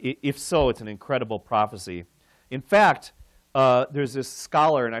 If so, it's an incredible prophecy. In fact, there's this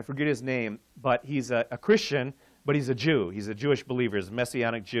scholar, and I forget his name, but he's a Christian, but he's a Jew. He's a Jewish believer. He's a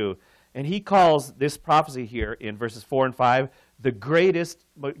Messianic Jew. And he calls this prophecy here in verses 4 and 5 the greatest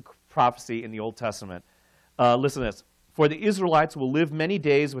prophecy in the Old Testament. Listen to this. For the Israelites will live many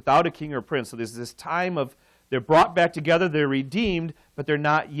days without a king or prince. So there's this time of they're brought back together, they're redeemed, but they're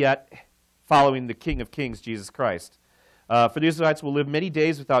not yet following the King of Kings, Jesus Christ. For the Israelites will live many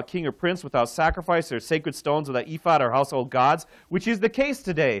days without king or prince, without sacrifice or sacred stones, without ephod or household gods, which is the case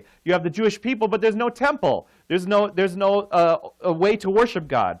today. You have the Jewish people, but there's no temple. There's no a way to worship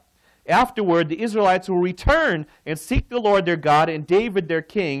God. Afterward, the Israelites will return and seek the Lord their God and David their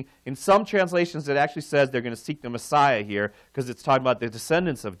king. In some translations, it actually says they're going to seek the Messiah here because it's talking about the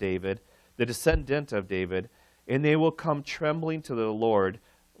descendants of David, the descendant of David, and they will come trembling to the Lord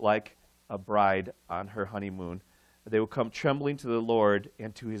like a bride on her honeymoon. They will come trembling to the Lord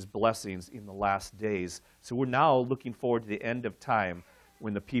and to his blessings in the last days. So we're now looking forward to the end of time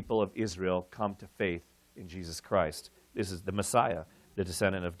when the people of Israel come to faith in Jesus Christ. This is the Messiah, the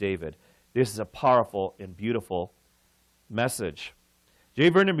descendant of David. This is a powerful and beautiful message. J.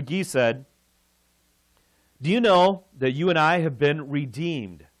 Vernon McGee said, do you know that you and I have been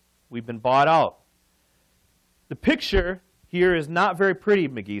redeemed? We've been bought out. The picture here is not very pretty,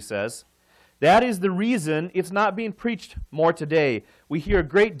 McGee says. That is the reason it's not being preached more today. We hear a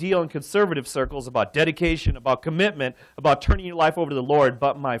great deal in conservative circles about dedication, about commitment, about turning your life over to the Lord.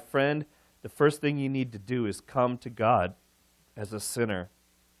 But my friend, the first thing you need to do is come to God as a sinner.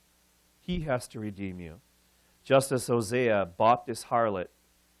 He has to redeem you. Just as Hosea bought this harlot,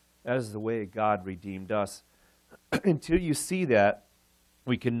 that is the way God redeemed us. Until you see that,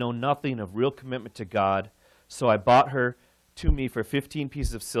 we can know nothing of real commitment to God. So I bought her to me for 15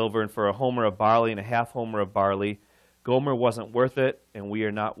 pieces of silver and for a homer of barley and a half homer of barley. Gomer wasn't worth it, and we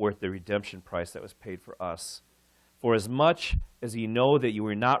are not worth the redemption price that was paid for us. For as much as ye know that you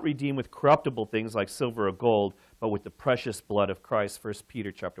were not redeemed with corruptible things like silver or gold, but with the precious blood of Christ. 1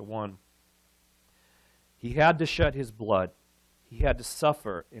 Peter chapter 1. He had to shed his blood. He had to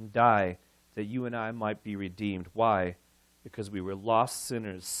suffer and die that you and I might be redeemed. Why? Because we were lost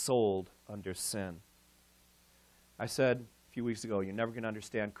sinners sold under sin. I said a few weeks ago, you're never going to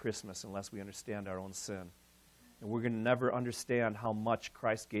understand Christmas unless we understand our own sin. And we're going to never understand how much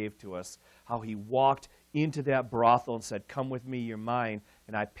Christ gave to us, how he walked into that brothel and said, come with me, you're mine,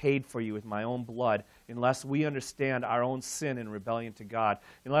 and I paid for you with my own blood, unless we understand our own sin and rebellion to God,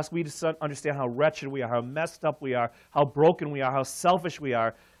 unless we understand how wretched we are, how messed up we are, how broken we are, how selfish we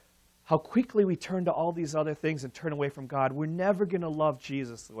are, how quickly we turn to all these other things and turn away from God. We're never going to love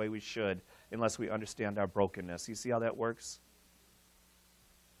Jesus the way we should unless we understand our brokenness. You see how that works?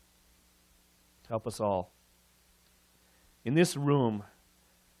 Help us all. In this room,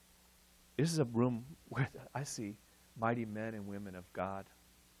 this is a room where I see mighty men and women of God.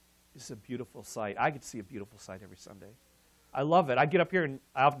 This is a beautiful sight. I get to see a beautiful sight every Sunday. I love it. I get up here and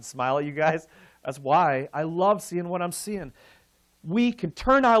I often smile at you guys. That's why I love seeing what I'm seeing. We can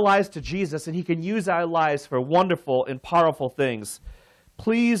turn our lives to Jesus, and he can use our lives for wonderful and powerful things.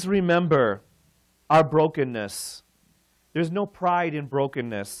 Please remember our brokenness. There's no pride in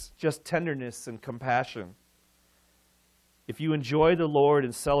brokenness, just tenderness and compassion. If you enjoy the Lord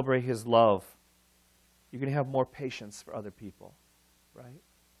and celebrate His love, you're going to have more patience for other people, right?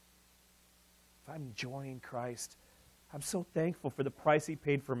 If I'm enjoying Christ, I'm so thankful for the price He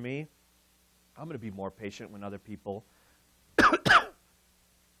paid for me. I'm going to be more patient when other people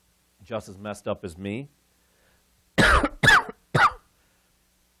just as messed up as me.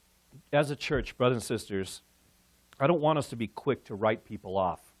 As a church, brothers and sisters, I don't want us to be quick to write people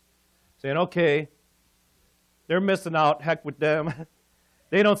off, saying, okay, they're missing out, heck with them.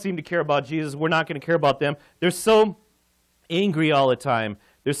 They don't seem to care about Jesus. We're not going to care about them. They're so angry all the time.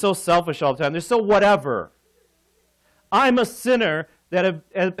 They're so selfish all the time. They're so whatever. I'm a sinner that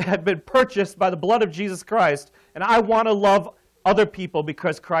have been purchased by the blood of Jesus Christ, and I want to love other people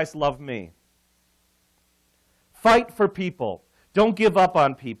because Christ loved me. Fight for people. Don't give up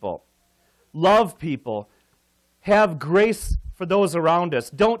on people. Love people. Have grace for those around us.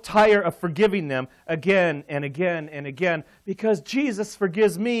 Don't tire of forgiving them again and again and again, because Jesus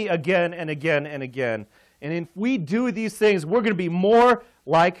forgives me again and again and again. And if we do these things, we're going to be more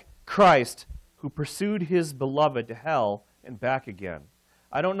like Christ, who pursued His beloved to hell and back again.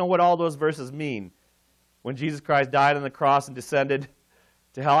 I don't know what all those verses mean. When Jesus Christ died on the cross and descended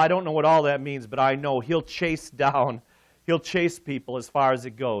to hell, I don't know what all that means, but I know He'll chase people as far as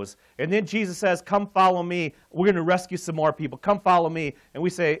it goes. And then Jesus says, come follow me. We're going to rescue some more people. Come follow me. And we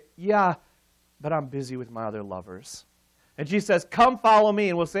say, yeah, but I'm busy with my other lovers. And Jesus says, come follow me.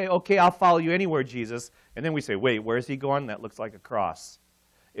 And we'll say, okay, I'll follow you anywhere, Jesus. And then we say, wait, where's He going? That looks like a cross.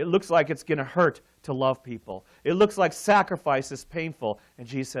 It looks like it's going to hurt to love people. It looks like sacrifice is painful. And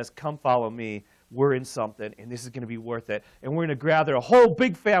Jesus says, come follow me. We're in something, and this is going to be worth it. And we're going to gather a whole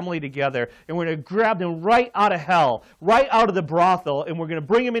big family together, and we're going to grab them right out of hell, right out of the brothel, and we're going to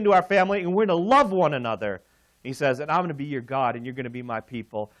bring them into our family, and we're going to love one another. And He says, and I'm going to be your God, and you're going to be my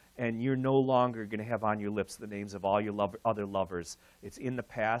people, and you're no longer going to have on your lips the names of all your other lovers. It's in the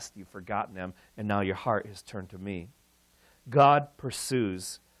past, you've forgotten them, and now your heart is turned to me. God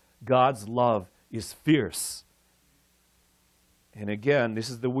pursues. God's love is fierce. And again, this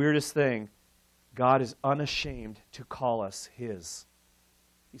is the weirdest thing. God is unashamed to call us His.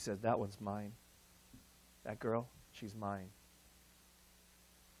 He says, that one's mine. That girl, she's mine.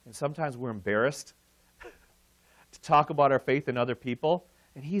 And sometimes we're embarrassed to talk about our faith in other people.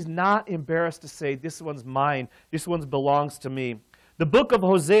 And He's not embarrassed to say, this one's mine. This one belongs to me. The book of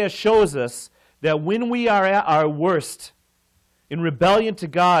Hosea shows us that when we are at our worst, in rebellion to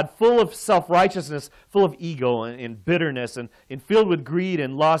God, full of self-righteousness, full of ego and bitterness, and filled with greed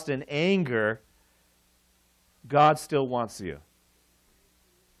and lust and anger, God still wants you.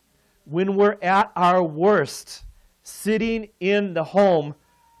 When we're at our worst, sitting in the home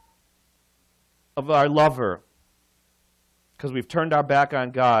of our lover, because we've turned our back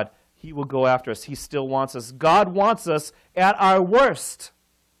on God, He will go after us. He still wants us. God wants us at our worst.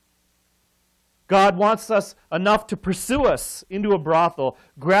 God wants us enough to pursue us into a brothel,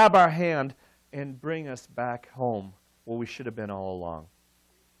 grab our hand, and bring us back home where we should have been all along.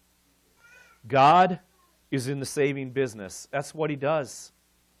 God is in the saving business. That's what He does.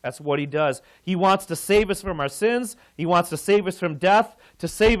 That's what He does. He wants to save us from our sins. He wants to save us from death, to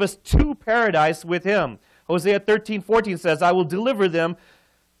save us to paradise with Him. Hosea 13:14 says, I will deliver them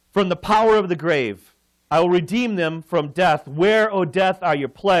from the power of the grave. I will redeem them from death. Where, O death, are your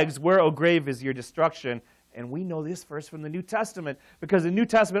plagues? Where, O grave, is your destruction? And we know this verse from the New Testament because the New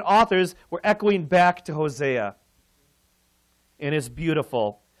Testament authors were echoing back to Hosea. And it's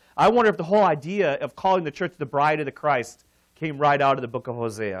beautiful. I wonder if the whole idea of calling the church the bride of the Christ came right out of the book of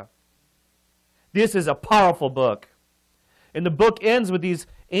Hosea. This is a powerful book. And the book ends with these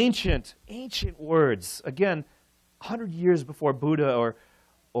ancient words. Again, 100 years before Buddha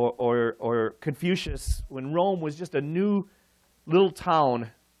or Confucius, when Rome was just a new little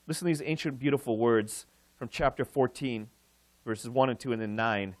town. Listen to these ancient, beautiful words from chapter 14, verses 1 and 2, and then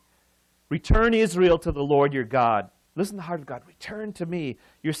 9. Return, Israel, to the Lord your God. Listen to the heart of God. Return to me.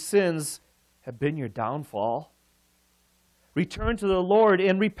 Your sins have been your downfall. Return to the Lord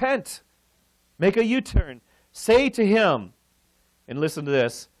and repent. Make a U-turn. Say to Him, and listen to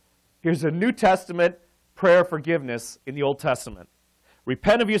this. Here's a New Testament prayer forgiveness in the Old Testament.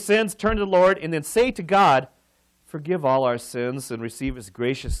 Repent of your sins, turn to the Lord, and then say to God, forgive all our sins and receive us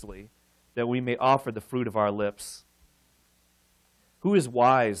graciously, that we may offer the fruit of our lips. Who is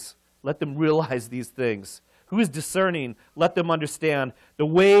wise? Let them realize these things. Who is discerning? Let them understand. The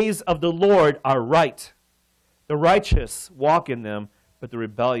ways of the Lord are right. The righteous walk in them, but the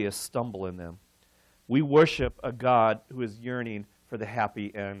rebellious stumble in them. We worship a God who is yearning for the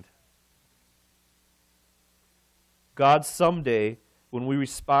happy end. God someday, when we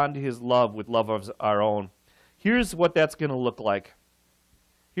respond to his love with love of our own, here's what that's going to look like.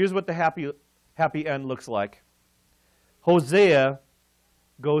 Here's what the happy end looks like. Hosea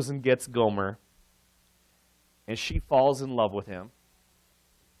goes and gets Gomer, and she falls in love with him.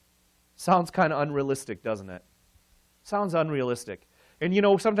 Sounds kind of unrealistic, doesn't it? Sounds unrealistic. And you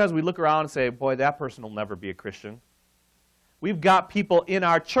know, sometimes we look around and say, boy, that person will never be a Christian. We've got people in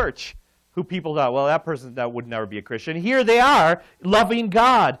our church who people thought, well, that person that would never be a Christian. Here they are, loving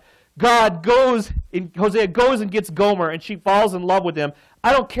God. Hosea goes and gets Gomer, and she falls in love with him.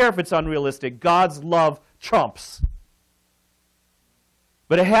 I don't care if it's unrealistic. God's love trumps.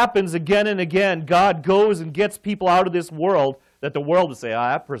 But it happens again and again. God goes and gets people out of this world that the world would say,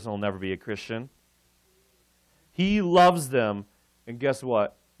 that person will never be a Christian. He loves them, and guess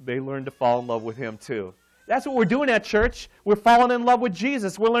what? They learn to fall in love with him too. That's what we're doing at church. We're falling in love with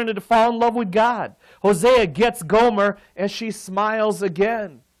Jesus. We're learning to fall in love with God. Hosea gets Gomer, and she smiles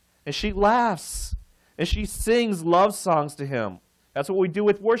again. And she laughs. And she sings love songs to him. That's what we do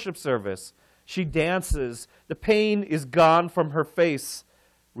with worship service. She dances. The pain is gone from her face.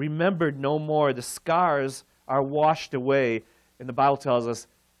 Remembered no more. The scars are washed away. And the Bible tells us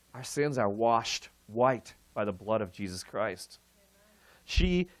our sins are washed white by the blood of Jesus Christ.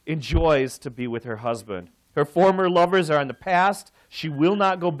 She enjoys to be with her husband. Her former lovers are in the past. She will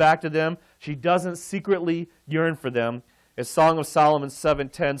not go back to them. She doesn't secretly yearn for them. As Song of Solomon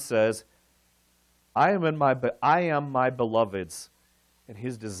 7:10 says, I am my beloved's, and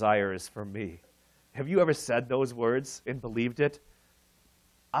his desire is for me. Have you ever said those words and believed it?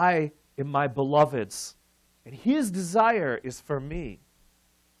 I am my beloved's, and his desire is for me.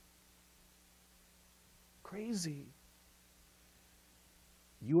 Crazy.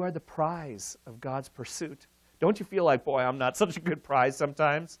 You are the prize of God's pursuit. Don't you feel like, boy, I'm not such a good prize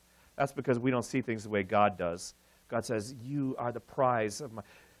sometimes? That's because we don't see things the way God does. God says, you are the prize of my...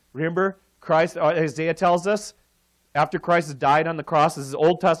 Remember, Christ, Isaiah tells us, after Christ has died on the cross, this is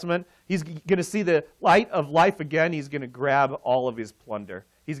Old Testament, he's going to see the light of life again. He's going to grab all of his plunder.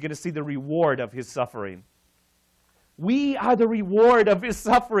 He's going to see the reward of his suffering. We are the reward of his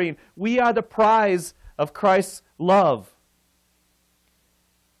suffering. We are the prize of Christ's love.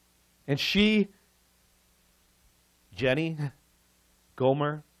 And she, Jenny,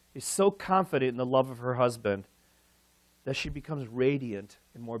 Gomer, is so confident in the love of her husband that she becomes radiant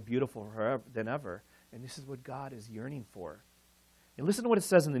and more beautiful than ever. And this is what God is yearning for. And listen to what it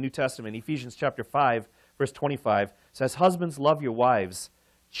says in the New Testament. Ephesians chapter 5, verse 25 says, husbands, love your wives,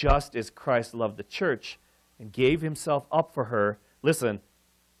 just as Christ loved the church and gave himself up for her, listen,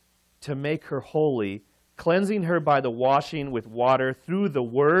 to make her holy, cleansing her by the washing with water through the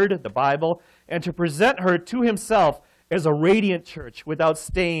Word, the Bible, and to present her to himself as a radiant church without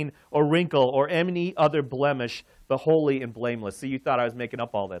stain or wrinkle or any other blemish, but holy and blameless. See, you thought I was making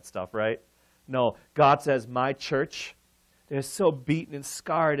up all that stuff, right? No, God says, my church that is so beaten and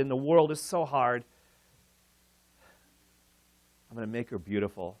scarred and the world is so hard, I'm going to make her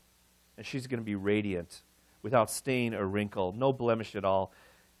beautiful. And she's going to be radiant, without stain or wrinkle, no blemish at all.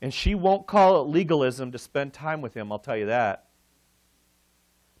 And she won't call it legalism to spend time with him, I'll tell you that.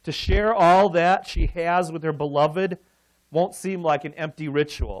 To share all that she has with her beloved won't seem like an empty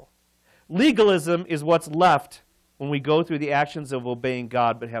ritual. Legalism is what's left when we go through the actions of obeying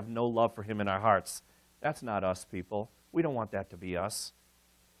God but have no love for him in our hearts. That's not us, people. We don't want that to be us.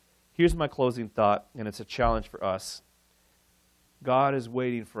 Here's my closing thought, and it's a challenge for us. God is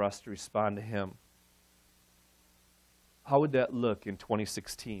waiting for us to respond to him. How would that look in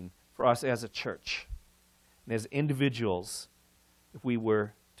 2016 for us as a church and as individuals if we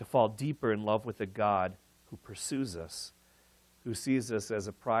were to fall deeper in love with a God who pursues us, who sees us as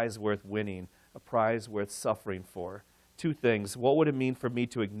a prize worth winning, a prize worth suffering for? Two things. What would it mean for me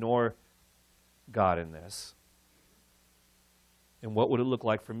to ignore God in this? And what would it look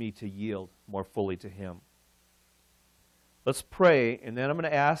like for me to yield more fully to him? Let's pray, and then I'm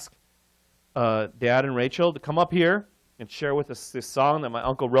going to ask Dad and Rachel to come up here and share with us this song that my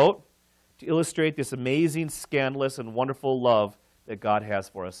uncle wrote to illustrate this amazing, scandalous, and wonderful love that God has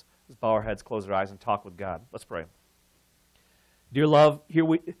for us. Let's bow our heads, close our eyes, and talk with God. Let's pray. Dear love, here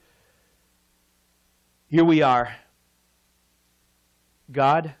we are.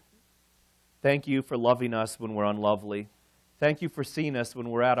 God, thank you for loving us when we're unlovely. Thank you for seeing us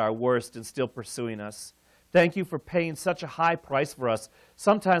when we're at our worst and still pursuing us. Thank you for paying such a high price for us.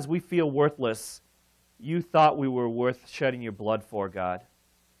 Sometimes we feel worthless. You thought we were worth shedding your blood for, God.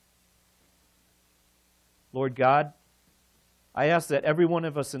 Lord God, I ask that every one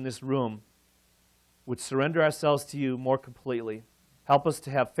of us in this room would surrender ourselves to you more completely. Help us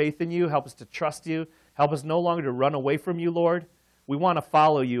to have faith in you. Help us to trust you. Help us no longer to run away from you, Lord. We want to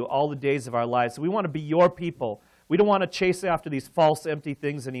follow you all the days of our lives. We want to be your people. We don't want to chase after these false, empty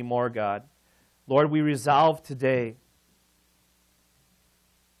things anymore, God. Lord, we resolve today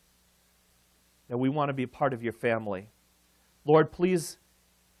that we want to be a part of your family. Lord, please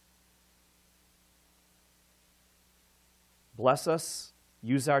bless us.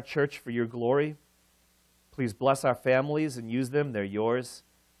 Use our church for your glory. Please bless our families and use them. They're yours.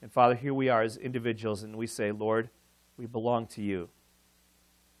 And Father, here we are as individuals, and we say, Lord, we belong to you.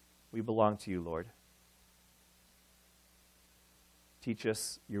 We belong to you, Lord. Teach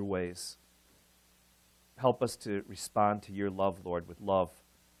us your ways. Help us to respond to your love, Lord, with love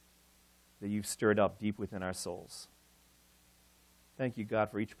that you've stirred up deep within our souls. Thank you, God,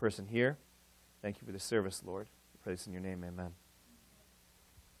 for each person here. Thank you for the service, Lord. We pray this in your name, amen.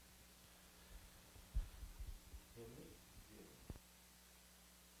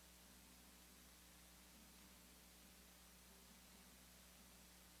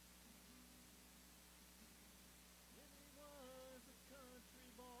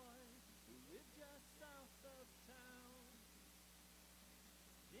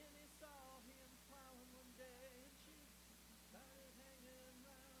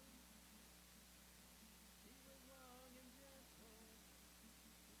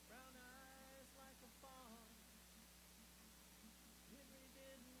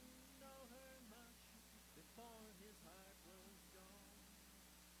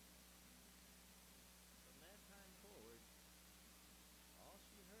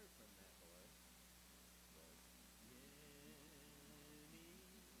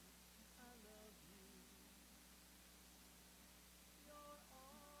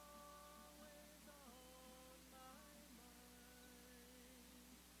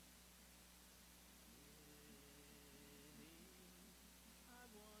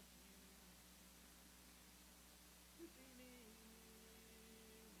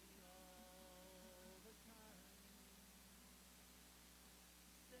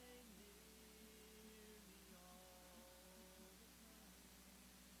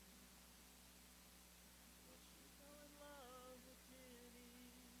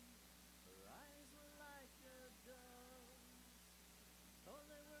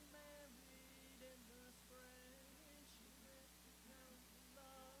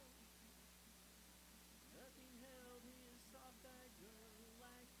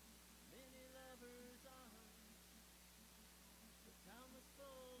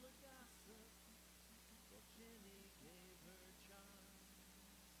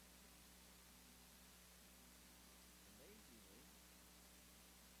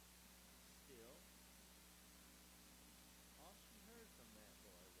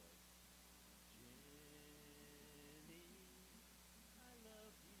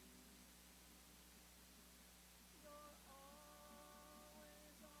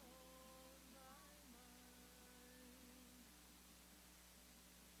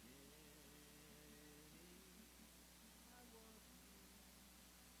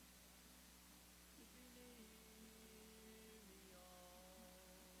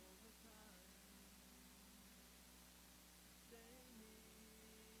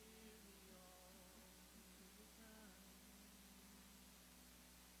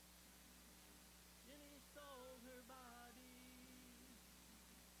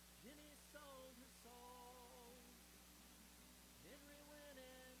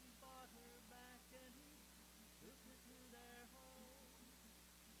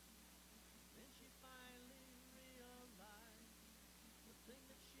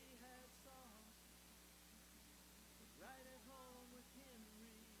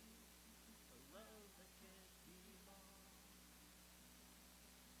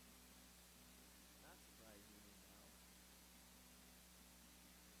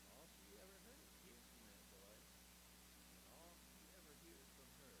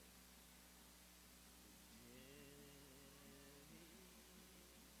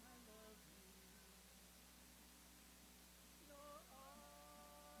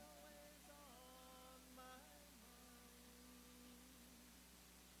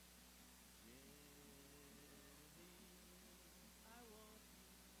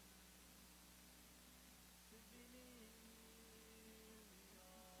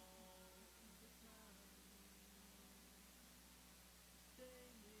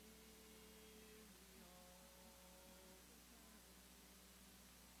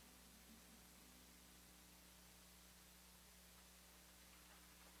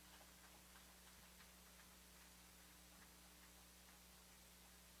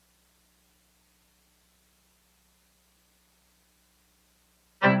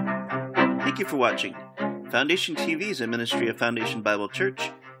 you for watching. Foundation TV is a ministry of Foundation Bible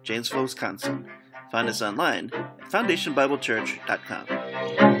Church, Janesville, Wisconsin. Find us online at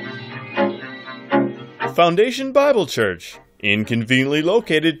foundationbiblechurch.com. Foundation Bible Church, inconveniently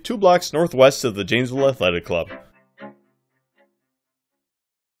located 2 blocks northwest of the Janesville Athletic Club.